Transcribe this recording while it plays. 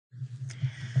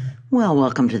Well,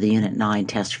 welcome to the Unit 9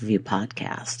 Test Review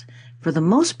Podcast. For the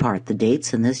most part, the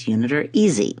dates in this unit are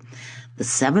easy. The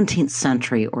 17th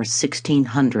century or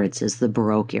 1600s is the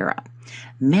Baroque era.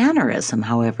 Mannerism,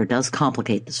 however, does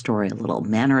complicate the story a little.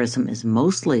 Mannerism is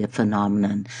mostly a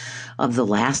phenomenon of the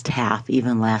last half,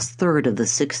 even last third of the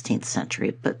 16th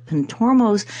century, but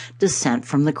Pontormo's descent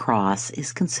from the cross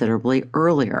is considerably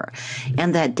earlier,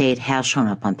 and that date has shown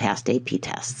up on past AP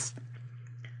tests.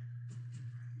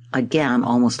 Again,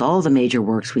 almost all the major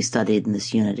works we studied in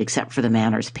this unit, except for the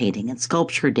manners painting and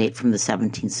sculpture, date from the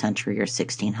 17th century or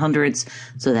 1600s,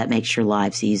 so that makes your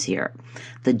lives easier.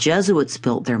 The Jesuits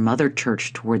built their mother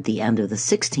church toward the end of the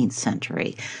 16th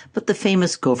century, but the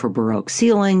famous Gopher Baroque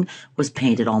ceiling was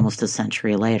painted almost a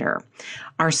century later.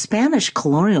 Our Spanish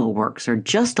colonial works are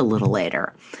just a little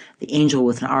later. The angel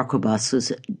with an arquebus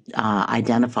was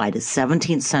identified as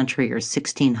 17th century or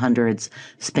 1600s.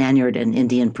 Spaniard and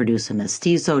Indian producer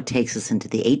mestizo takes us into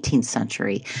the 18th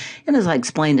century. And as I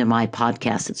explained in my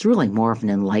podcast, it's really more of an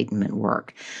Enlightenment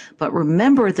work. But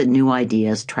remember that new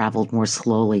ideas traveled more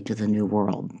slowly to the New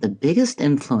World. The biggest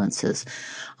influences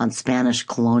on Spanish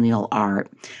colonial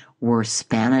art were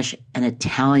Spanish and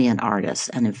Italian artists.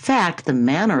 And in fact, the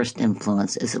Mannerist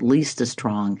influence is at least as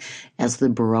strong as the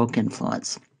Baroque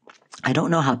influence. I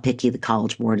don't know how picky the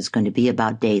College Board is going to be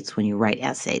about dates when you write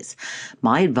essays.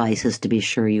 My advice is to be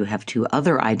sure you have two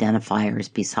other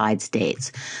identifiers besides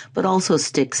dates, but also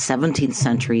stick 17th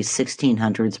century,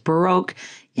 1600s Baroque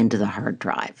into the hard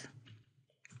drive.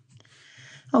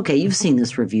 Okay, you've seen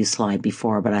this review slide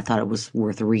before, but I thought it was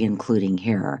worth re-including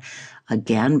here.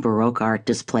 Again, Baroque art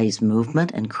displays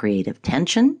movement and creative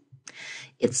tension.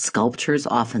 Its sculptures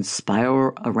often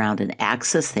spiral around an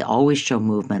axis. They always show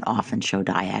movement, often show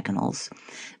diagonals.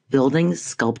 Buildings,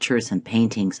 sculptures, and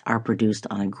paintings are produced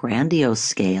on a grandiose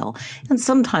scale and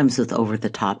sometimes with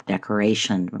over-the-top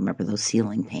decoration. Remember those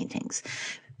ceiling paintings.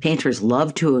 Painters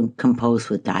love to compose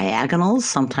with diagonals,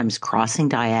 sometimes crossing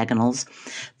diagonals.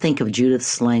 Think of Judith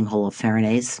slaying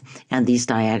Holofernes, and these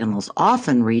diagonals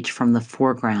often reach from the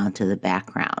foreground to the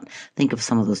background. Think of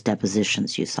some of those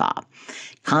depositions you saw.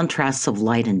 Contrasts of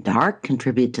light and dark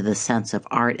contribute to the sense of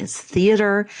art as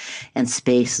theater, and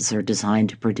spaces are designed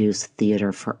to produce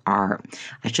theater for art.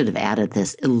 I should have added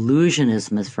this.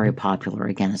 Illusionism is very popular,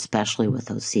 again, especially with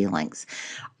those ceilings.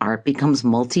 Art becomes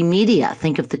multimedia.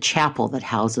 Think of the chapel that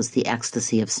houses the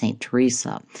Ecstasy of St.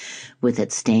 Teresa, with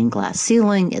its stained glass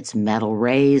ceiling, its metal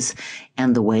rays,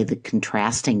 and the way the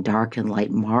contrasting dark and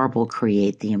light marble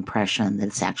create the impression that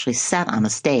it's actually set on a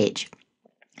stage.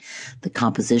 The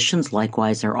compositions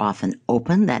likewise are often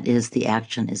open, that is, the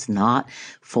action is not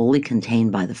fully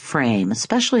contained by the frame,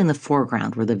 especially in the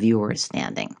foreground where the viewer is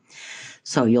standing.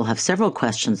 So you'll have several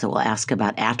questions that will ask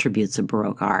about attributes of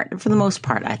Baroque art, and for the most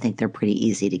part, I think they're pretty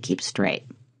easy to keep straight.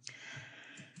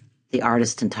 The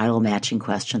artist and title matching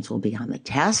questions will be on the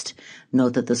test.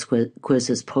 Note that the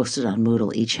quizzes posted on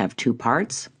Moodle each have 2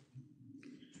 parts.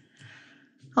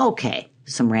 Okay,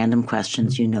 some random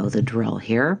questions. You know the drill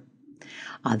here.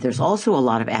 There's also a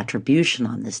lot of attribution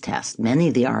on this test. Many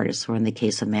of the artists, or in the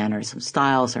case of mannerism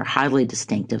styles, are highly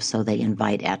distinctive, so they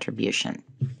invite attribution.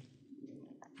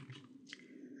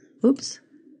 Oops.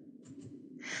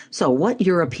 So what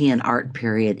European art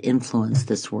period influenced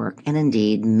this work, and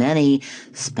indeed many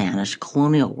Spanish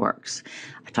colonial works?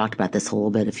 I talked about this a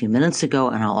little bit a few minutes ago,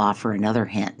 and I'll offer another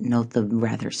hint. Note the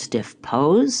rather stiff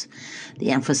pose,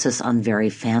 the emphasis on very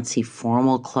fancy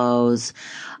formal clothes,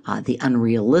 the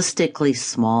unrealistically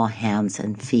small hands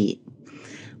and feet.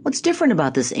 What's different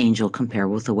about this angel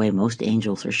compared with the way most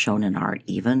angels are shown in art,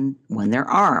 even when they're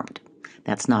armed?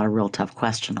 That's not a real tough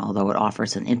question, although it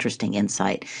offers an interesting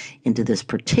insight into this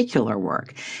particular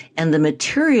work. And the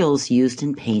materials used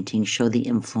in painting show the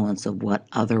influence of what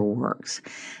other works.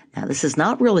 Now, this is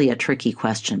not really a tricky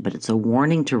question, but it's a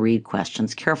warning to read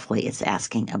questions carefully. It's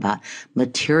asking about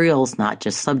materials, not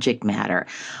just subject matter.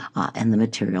 And the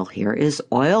material here is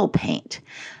oil paint.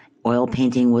 Oil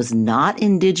painting was not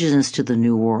indigenous to the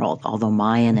New World, although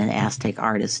Mayan and Aztec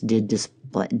artists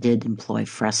did employ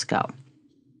fresco.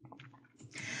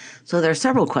 So there are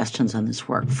several questions on this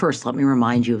work. First, let me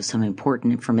remind you of some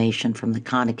important information from the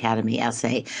Khan Academy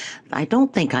essay that I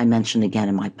don't think I mentioned again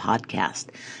in my podcast.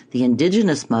 The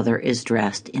indigenous mother is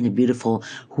dressed in a beautiful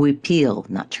huipil,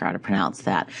 not sure how to pronounce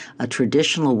that, a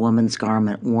traditional woman's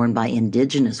garment worn by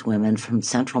indigenous women from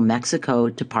central Mexico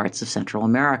to parts of Central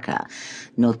America.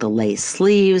 Note the lace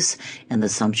sleeves and the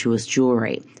sumptuous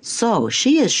jewelry. So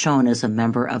she is shown as a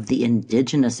member of the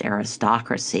indigenous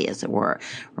aristocracy, as it were.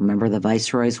 Remember the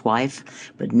viceroy's wife?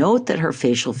 wife, but note that her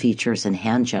facial features and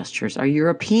hand gestures are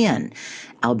European,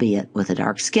 albeit with a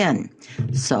dark skin.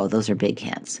 So those are big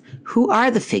hints. Who are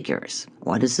the figures?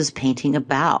 What is this painting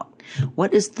about?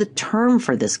 What is the term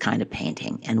for this kind of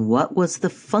painting? And what was the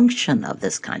function of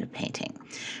this kind of painting?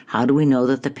 How do we know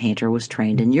that the painter was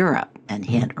trained in Europe? And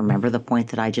hint, remember the point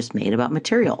that I just made about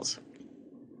materials.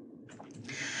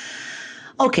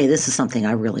 Okay, this is something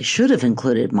I really should have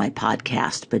included in my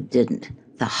podcast, but didn't.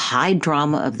 The high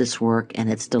drama of this work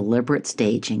and its deliberate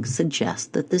staging suggests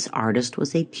that this artist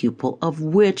was a pupil of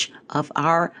which of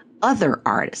our other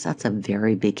artists? That's a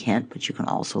very big hint, but you can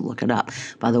also look it up.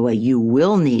 By the way, you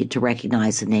will need to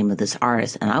recognize the name of this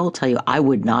artist, and I will tell you, I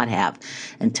would not have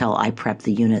until I prepped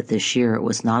the unit this year. It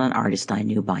was not an artist I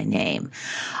knew by name.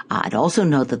 I'd also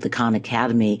note that the Khan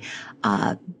Academy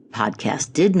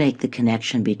podcast did make the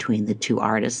connection between the two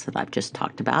artists that I've just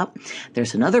talked about.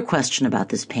 There's another question about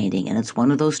this painting, and it's one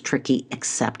of those tricky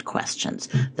except questions.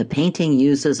 The painting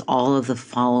uses all of the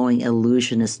following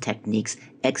illusionist techniques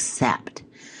except.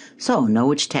 So know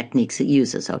which techniques it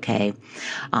uses, okay?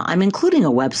 I'm including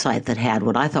a website that had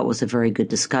what I thought was a very good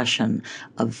discussion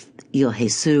of Il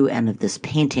Jesus and of this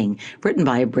painting written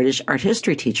by a British art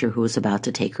history teacher who was about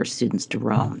to take her students to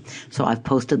Rome. So I've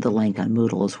posted the link on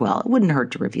Moodle as well. It wouldn't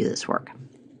hurt to review this work.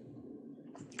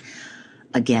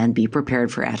 Again, be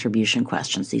prepared for attribution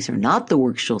questions. These are not the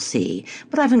works you'll see,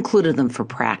 but I've included them for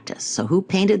practice. So who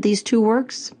painted these two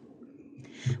works?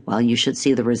 Well, you should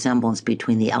see the resemblance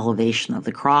between the elevation of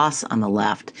the cross on the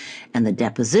left and the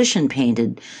deposition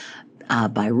painted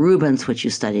by Rubens, which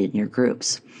you studied in your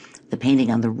groups. The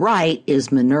painting on the right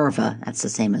is Minerva, that's the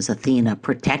same as Athena,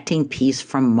 protecting peace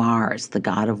from Mars, the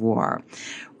god of war.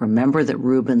 Remember that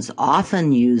Rubens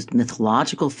often used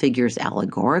mythological figures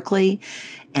allegorically,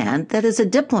 and that as a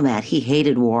diplomat, he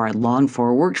hated war and longed for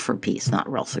or worked for peace, not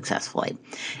real successfully.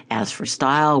 As for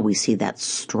style, we see that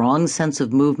strong sense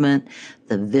of movement,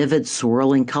 the vivid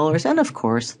swirling colors, and of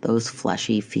course, those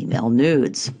fleshy female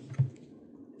nudes.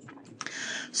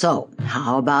 So,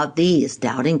 how about these?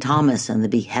 Doubting Thomas and the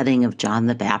beheading of John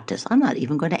the Baptist. I'm not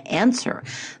even going to answer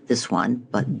this one,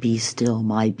 but be still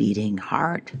my beating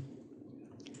heart.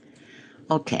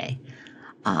 Okay.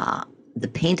 The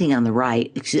painting on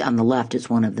the on the left is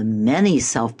one of the many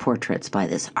self-portraits by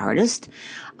this artist.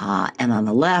 And on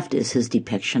the left is his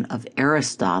depiction of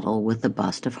Aristotle with the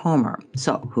bust of Homer.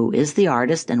 So, who is the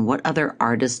artist and what other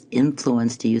artist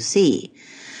influence do you see?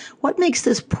 What makes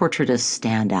this portraitist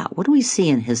stand out? What do we see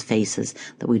in his faces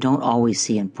that we don't always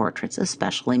see in portraits,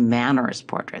 especially Mannerist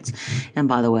portraits? And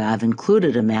by the way, I've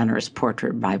included a Mannerist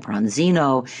portrait by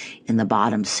Bronzino in the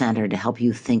bottom center to help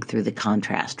you think through the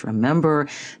contrast. Remember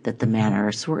that the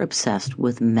Mannerists were obsessed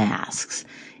with masks.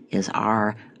 Is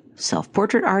our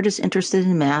self-portrait artist interested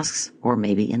in masks or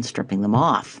maybe in stripping them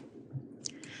off?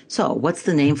 So, what's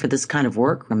the name for this kind of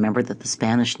work? Remember that the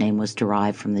Spanish name was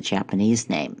derived from the Japanese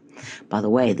name. By the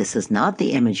way, this is not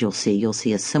the image you'll see. You'll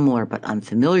see a similar but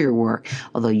unfamiliar work,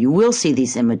 although you will see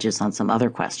these images on some other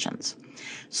questions.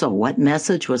 So, what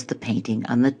message was the painting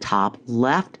on the top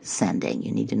left sending?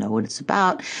 You need to know what it's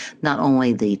about, not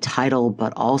only the title,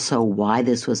 but also why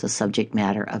this was a subject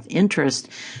matter of interest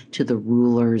to the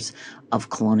rulers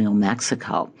of colonial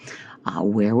Mexico.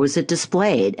 Where was it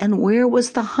displayed? And where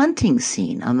was the hunting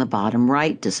scene on the bottom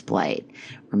right displayed?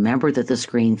 Remember that the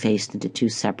screen faced into two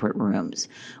separate rooms.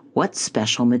 What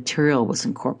special material was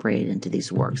incorporated into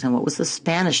these works? And what was the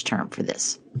Spanish term for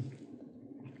this?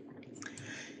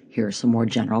 Here are some more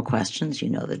general questions. You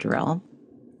know the drill.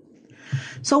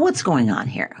 So what's going on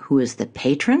here? Who is the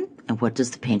patron? And what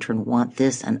does the patron want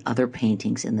this and other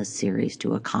paintings in the series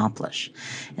to accomplish?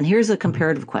 And here's a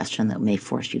comparative question that may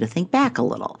force you to think back a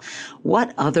little.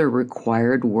 What other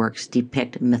required works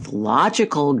depict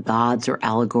mythological gods or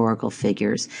allegorical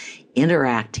figures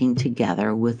interacting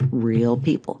together with real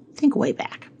people? Think way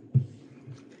back.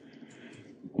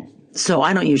 So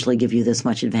I don't usually give you this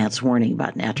much advance warning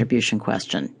about an attribution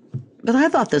question, but I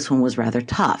thought this one was rather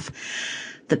tough.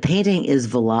 The painting is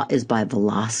by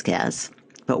Velázquez.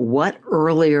 But what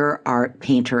earlier art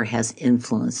painter has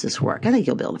influenced this work? I think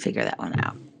you'll be able to figure that one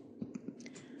out.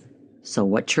 So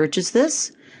what church is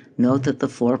this? Note that the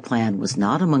floor plan was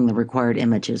not among the required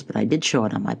images, but I did show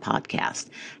it on my podcast.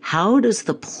 How does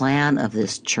the plan of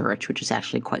this church, which is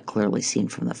actually quite clearly seen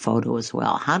from the photo as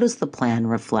well, how does the plan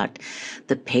reflect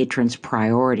the patron's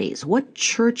priorities? What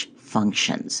church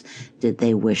functions did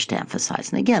they wish to emphasize?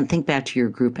 And again, think back to your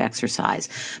group exercise.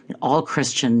 All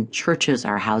Christian churches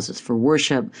are houses for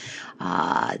worship,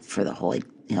 for the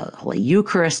Holy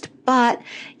Eucharist, but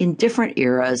in different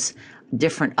eras,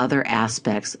 different other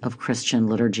aspects of Christian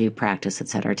liturgy, practice,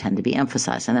 etc., tend to be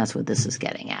emphasized, and that's what this is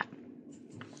getting at.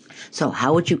 So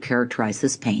how would you characterize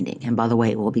this painting? And by the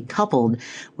way, it will be coupled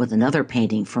with another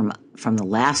painting from the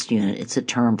last unit. It's a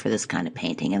term for this kind of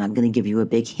painting, and I'm going to give you a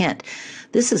big hint.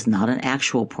 This is not an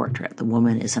actual portrait. The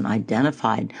woman is an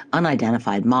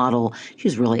unidentified model.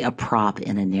 She's really a prop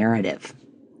in a narrative.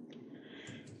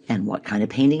 And what kind of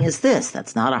painting is this?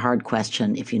 That's not a hard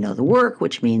question if you know the work,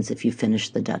 which means if you finish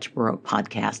the Dutch Baroque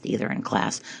podcast, either in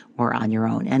class or on your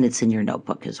own, and it's in your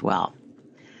notebook as well.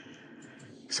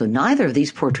 So neither of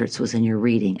these portraits was in your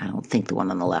reading. I don't think the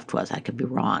one on the left was. I could be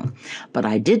wrong. But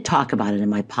I did talk about it in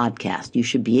my podcast. You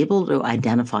should be able to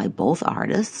identify both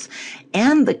artists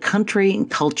and the country and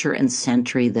culture and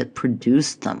century that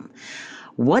produced them.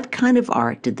 What kind of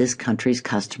art did this country's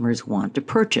customers want to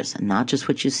purchase? And not just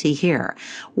what you see here.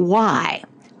 Why?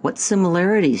 What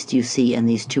similarities do you see in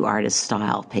these two artists'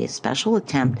 style? Pay special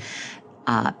attention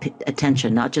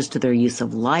not just to their use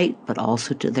of light, but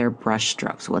also to their brush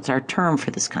strokes. What's our term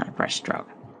for this kind of brush stroke?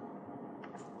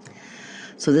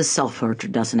 So this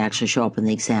self-portrait doesn't actually show up in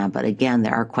the exam, but again,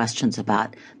 there are questions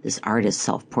about this artist's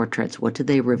self-portraits. What do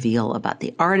they reveal about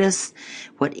the artist?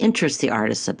 What interests the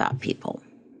artist about people?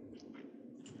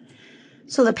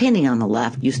 So the painting on the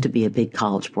left used to be a big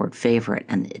College Board favorite,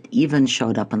 and it even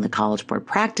showed up in the College Board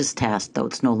practice test, though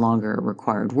it's no longer a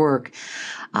required work,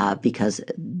 because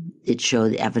it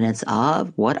showed evidence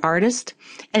of what artist?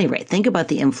 Anyway, think about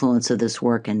the influence of this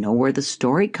work and know where the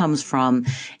story comes from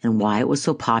and why it was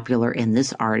so popular in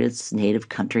this artist's native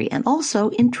country, and also,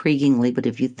 intriguingly, but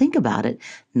if you think about it,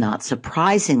 not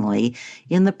surprisingly,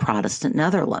 in the Protestant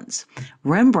Netherlands.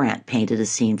 Rembrandt painted a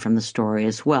scene from the story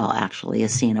as well, actually a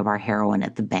scene of our heroine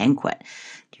at the banquet.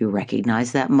 Do you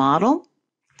recognize that model?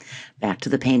 Back to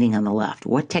the painting on the left.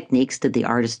 What techniques did the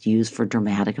artist use for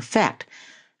dramatic effect?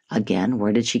 Again,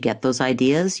 where did she get those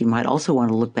ideas? You might also want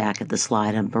to look back at the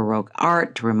slide on Baroque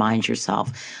art to remind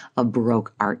yourself of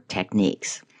Baroque art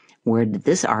techniques. Where did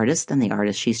this artist and the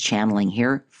artist she's channeling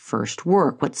here first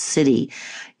work? What city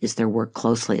is their work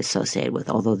closely associated with,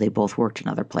 although they both worked in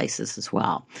other places as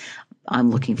well?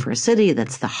 I'm looking for a city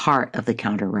that's the heart of the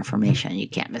Counter-Reformation. You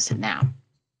can't miss it now.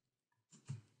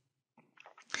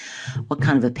 What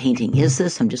kind of a painting is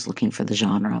this? I'm just looking for the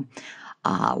genre.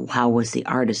 How was the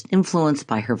artist influenced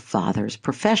by her father's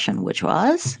profession, which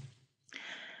was?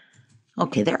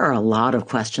 Okay, there are a lot of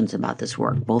questions about this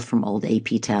work, both from old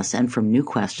AP tests and from new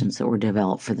questions that were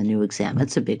developed for the new exam.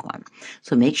 It's a big one.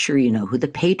 So make sure you know who the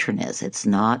patron is. It's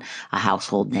not a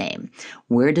household name.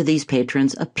 Where do these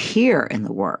patrons appear in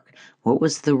the work? What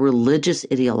was the religious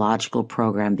ideological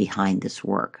program behind this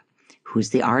work?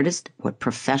 Who's the artist? What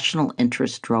professional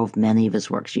interest drove many of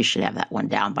his works? You should have that one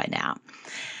down by now.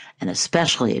 And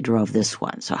especially it drove this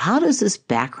one. So how does this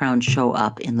background show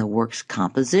up in the work's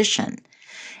composition?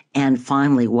 And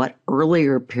finally, what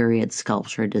earlier period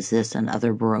sculpture does this and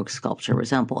other Baroque sculpture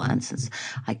resemble? And since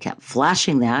I kept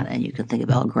flashing that, and you can think of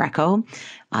El Greco,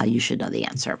 you should know the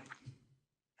answer.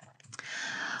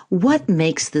 What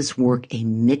makes this work a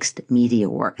mixed media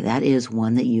work? That is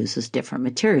one that uses different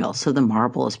materials. So the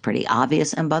marble is pretty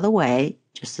obvious. And by the way,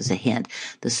 just as a hint,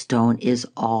 the stone is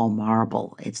all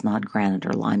marble. It's not granite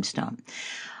or limestone.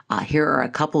 Here are a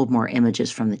couple more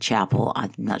images from the chapel.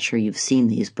 I'm not sure you've seen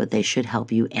these, but they should help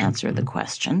you answer the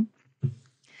question.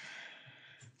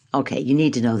 Okay, you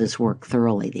need to know this work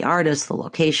thoroughly. The artist, the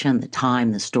location, the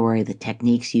time, the story, the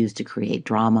techniques used to create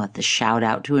drama, the shout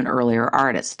out to an earlier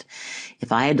artist.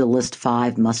 If I had to list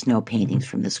 5 must-know paintings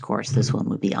from this course, this one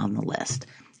would be on the list,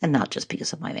 and not just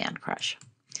because of my man crush.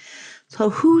 So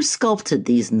who sculpted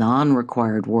these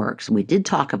non-required works? We did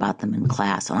talk about them in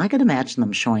class, and I could imagine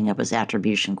them showing up as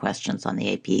attribution questions on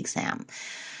the AP exam.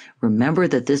 Remember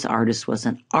that this artist was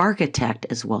an architect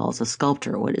as well as a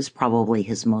sculptor, what is probably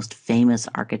his most famous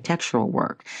architectural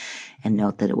work. And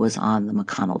note that it was on the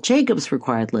McConnell-Jacobs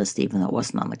required list, even though it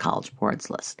wasn't on the College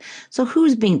Board's list. So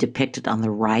who's being depicted on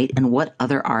the right, and what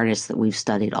other artists that we've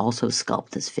studied also sculpt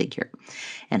this figure?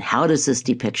 And how does this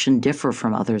depiction differ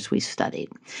from others we've studied?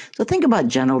 So think about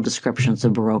general descriptions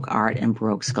of Baroque art and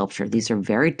Baroque sculpture. These are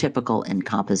very typical in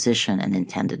composition and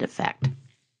intended effect.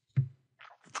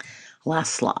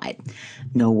 Last slide.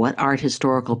 Know what art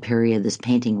historical period this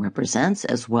painting represents,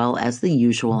 as well as the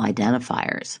usual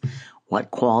identifiers. What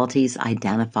qualities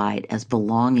identified as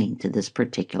belonging to this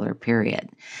particular period?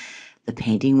 The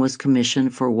painting was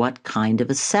commissioned for what kind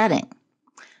of a setting?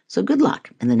 So good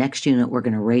luck. In the next unit, we're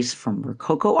going to race from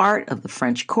Rococo art of the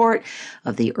French court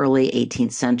of the early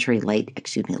 18th century, late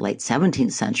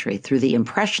 17th century, through the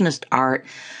Impressionist art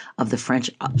of the French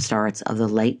upstarts of the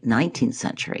late 19th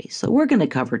century. So we're going to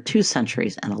cover 2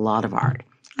 centuries and a lot of art.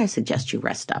 I suggest you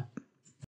rest up.